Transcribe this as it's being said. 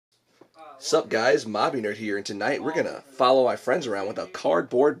Sup guys, Mobby Nerd here, and tonight we're gonna follow my friends around with a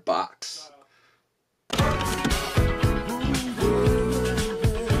cardboard box.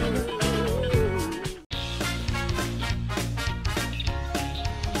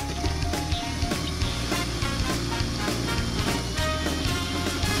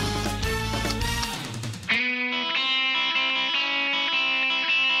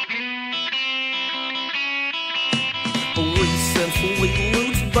 Recently,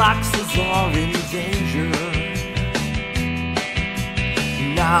 loot boxes are in danger.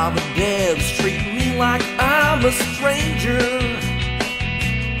 Now the devs treat me like I'm a stranger.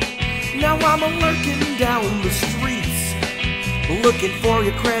 Now I'm lurking down the streets, looking for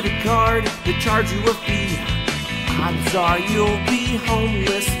your credit card to charge you a fee. Odds are you'll be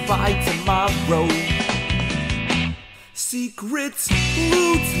homeless by tomorrow. Secrets,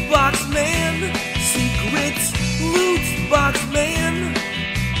 loot box man. Secrets, loot box man.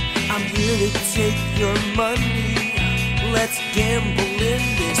 I'm here to take your money. Let's gamble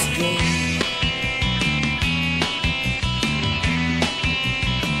in this game.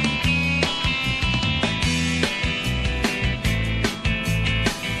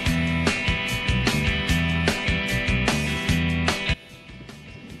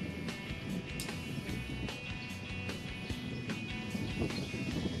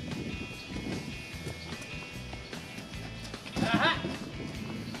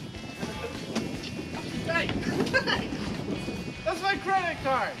 Hey! That's my credit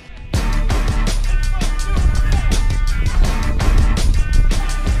card!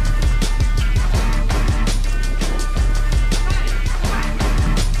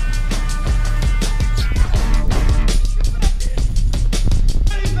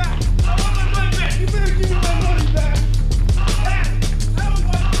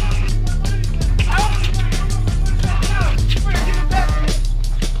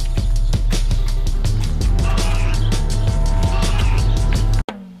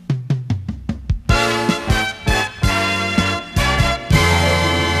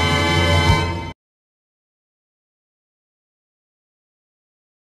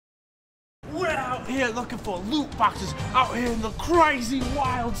 We're out here looking for loot boxes out here in the crazy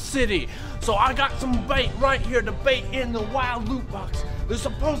wild city. So I got some bait right here to bait in the wild loot box. There's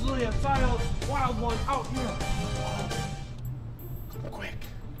supposedly a wild one out here. Come quick.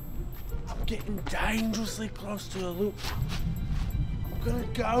 I'm getting dangerously close to the loot box. I'm gonna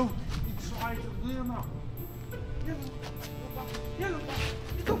go and try to lead him out.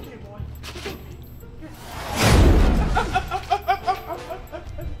 It's okay, boy.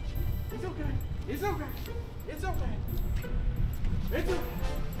 It's okay. It's okay. It's okay. It's okay. It's okay.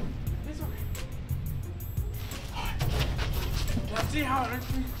 It's okay. Now see how it is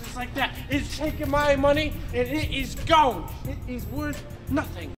just like that. It's taking my money and it is gone. It is worth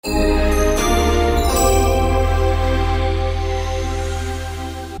nothing.